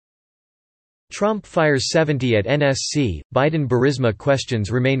Trump fires 70 at NSC, Biden-Burisma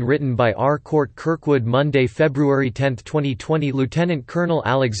questions remain written by R. Court Kirkwood Monday, February 10, 2020 Lieutenant Colonel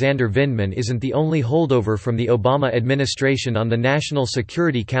Alexander Vindman isn't the only holdover from the Obama administration on the National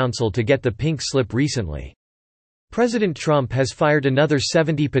Security Council to get the pink slip recently. President Trump has fired another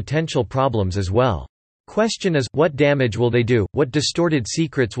 70 potential problems as well. Question is, what damage will they do, what distorted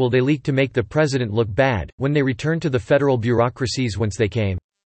secrets will they leak to make the president look bad, when they return to the federal bureaucracies whence they came?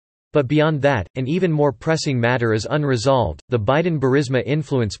 But beyond that, an even more pressing matter is unresolved, the Biden-Burisma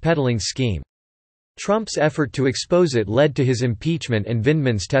influence peddling scheme. Trump's effort to expose it led to his impeachment and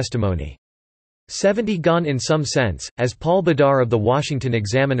Vindman's testimony. 70 gone in some sense, as Paul Bedar of The Washington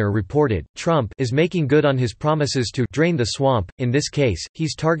Examiner reported, Trump is making good on his promises to drain the swamp. In this case,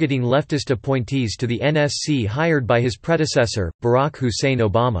 he's targeting leftist appointees to the NSC hired by his predecessor, Barack Hussein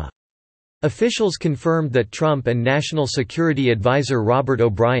Obama. Officials confirmed that Trump and National Security Advisor Robert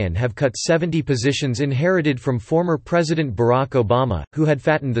O'Brien have cut 70 positions inherited from former President Barack Obama, who had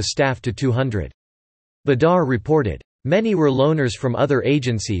fattened the staff to 200. Bedar reported. Many were loaners from other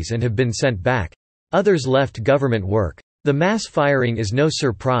agencies and have been sent back. Others left government work. The mass firing is no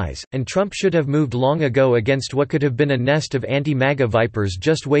surprise, and Trump should have moved long ago against what could have been a nest of anti-MAGA vipers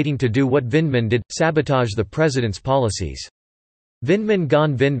just waiting to do what Vindman did, sabotage the president's policies. Vindman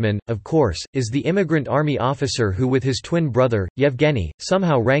gone. Vindman, of course, is the immigrant army officer who with his twin brother, Yevgeny,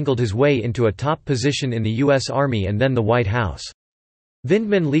 somehow wrangled his way into a top position in the U.S. Army and then the White House.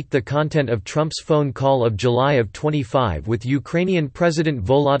 Vindman leaked the content of Trump's phone call of July of 25 with Ukrainian President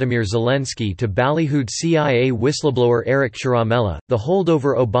Volodymyr Zelensky to ballyhooed CIA whistleblower Eric Ciaramella, the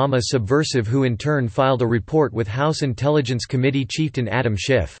holdover Obama subversive who in turn filed a report with House Intelligence Committee chieftain Adam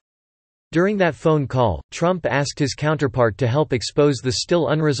Schiff. During that phone call, Trump asked his counterpart to help expose the still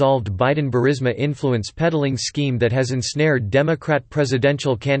unresolved Biden-Burisma influence peddling scheme that has ensnared Democrat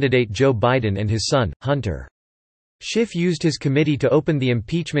presidential candidate Joe Biden and his son, Hunter. Schiff used his committee to open the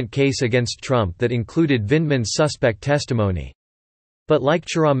impeachment case against Trump that included Vindman's suspect testimony. But like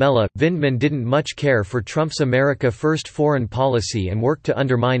Ciaramella, Vindman didn't much care for Trump's America First foreign policy and worked to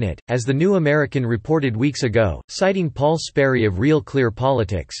undermine it, as The New American reported weeks ago, citing Paul Sperry of Real Clear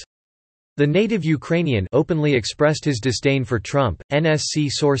Politics. The native Ukrainian openly expressed his disdain for Trump, NSC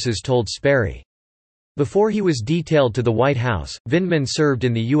sources told Sperry. Before he was detailed to the White House, Vindman served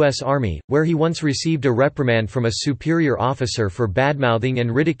in the U.S. Army, where he once received a reprimand from a superior officer for badmouthing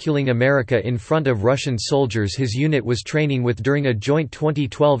and ridiculing America in front of Russian soldiers his unit was training with during a joint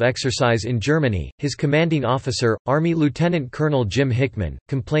 2012 exercise in Germany. His commanding officer, Army Lieutenant Colonel Jim Hickman,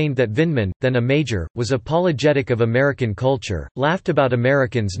 complained that Vindman, then a major, was apologetic of American culture, laughed about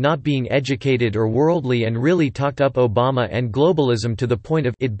Americans not being educated or worldly, and really talked up Obama and globalism to the point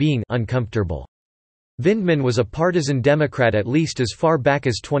of it being uncomfortable. Vindman was a partisan Democrat at least as far back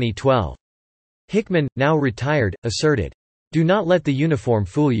as 2012. Hickman, now retired, asserted, "Do not let the uniform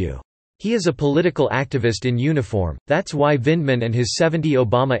fool you. He is a political activist in uniform, that's why Vindman and his 70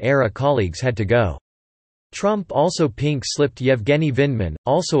 Obama-era colleagues had to go." Trump also pink-slipped Yevgeny Vindman,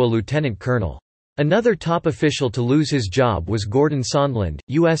 also a lieutenant colonel. Another top official to lose his job was Gordon Sondland,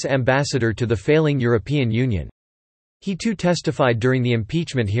 U.S. ambassador to the failing European Union. He too testified during the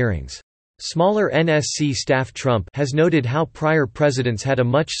impeachment hearings. Smaller NSC staff. Trump has noted how prior presidents had a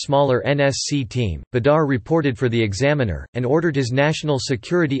much smaller NSC team, Bedar reported for The Examiner, and ordered his national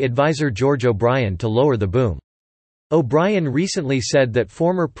security advisor George O'Brien to lower the boom. O'Brien recently said that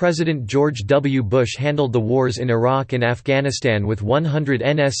former President George W. Bush handled the wars in Iraq and Afghanistan with 100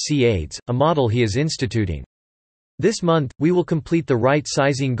 NSC aides, a model he is instituting. This month, we will complete the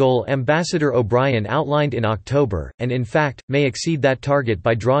right-sizing goal Ambassador O'Brien outlined in October, and in fact, may exceed that target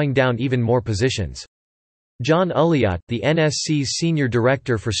by drawing down even more positions. John Uliott, the NSC's Senior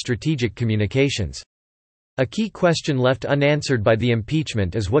Director for Strategic Communications. A key question left unanswered by the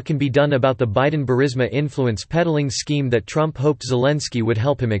impeachment is what can be done about the Biden-Burisma influence peddling scheme that Trump hoped Zelensky would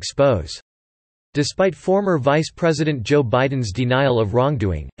help him expose. Despite former Vice President Joe Biden's denial of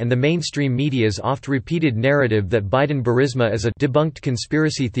wrongdoing, and the mainstream media's oft-repeated narrative that Biden-Burisma is a debunked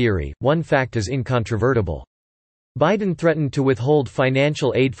conspiracy theory, one fact is incontrovertible. Biden threatened to withhold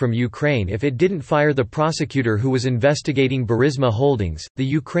financial aid from Ukraine if it didn't fire the prosecutor who was investigating Burisma Holdings, the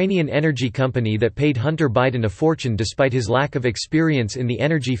Ukrainian energy company that paid Hunter Biden a fortune despite his lack of experience in the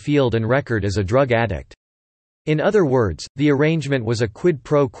energy field and record as a drug addict. In other words, the arrangement was a quid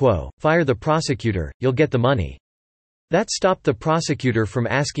pro quo: fire the prosecutor, you'll get the money. That stopped the prosecutor from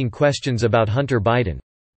asking questions about Hunter Biden.